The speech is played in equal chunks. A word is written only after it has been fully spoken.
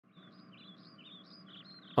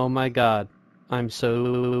Oh my god. I'm so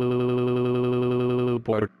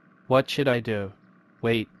bored. What should I do?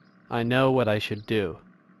 Wait. I know what I should do.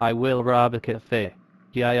 I will rob a cafe.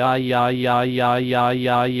 Yeah yeah yeah yeah yeah yeah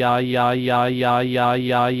yeah yeah yeah yeah yeah yeah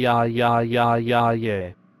yeah yeah yeah yeah yeah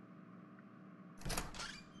yeah.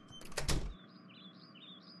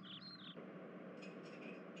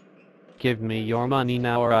 Give me your money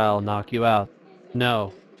now or I'll knock you out.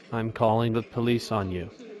 No. I'm calling the police on you.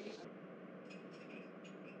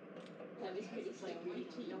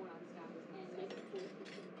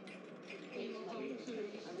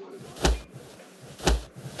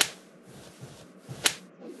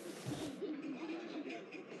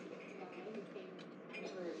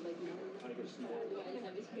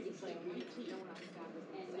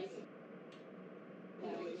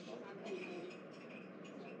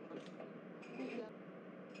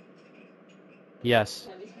 Yes.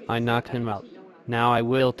 I knocked him out. Now I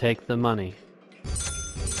will take the money.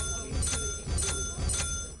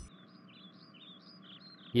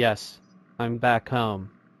 Yes. I'm back home.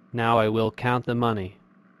 Now I will count the money.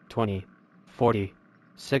 20, 40,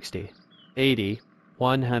 60, 80,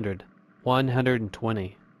 100,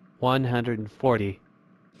 120, 140.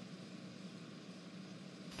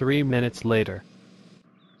 3 minutes later.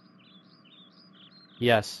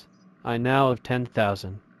 Yes. I now have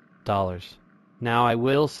 $10,000. Now I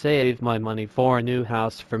will save my money for a new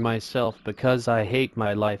house for myself because I hate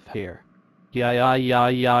my life here. Yeah yeah yeah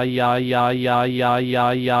yeah yeah yeah yeah yeah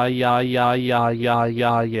yeah yeah yeah yeah yeah yeah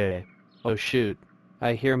yeah yeah. Oh shoot.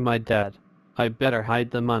 I hear my dad. I better hide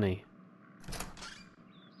the money.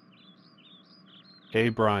 Hey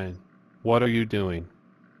Brian, what are you doing?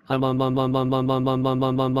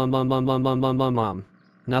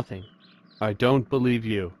 Nothing. I don't believe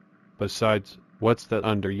you. Besides, what's that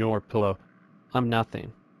under your pillow? I'm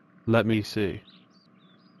nothing. Let me see.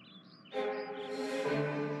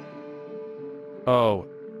 Oh,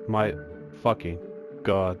 my fucking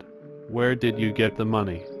god. Where did you get the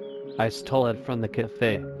money? I stole it from the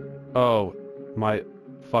cafe. Oh, my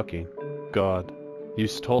fucking god. You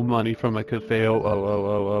stole money from a cafe. Oh, oh, oh, oh,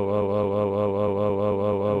 oh, oh, oh, oh, oh, oh,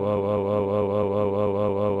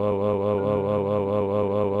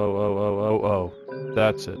 oh, oh, oh, oh,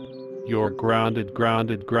 that's it. You're grounded,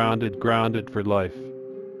 grounded, grounded, grounded for life.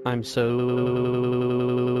 I'm so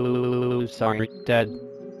sorry, Dad.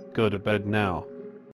 Go to bed now.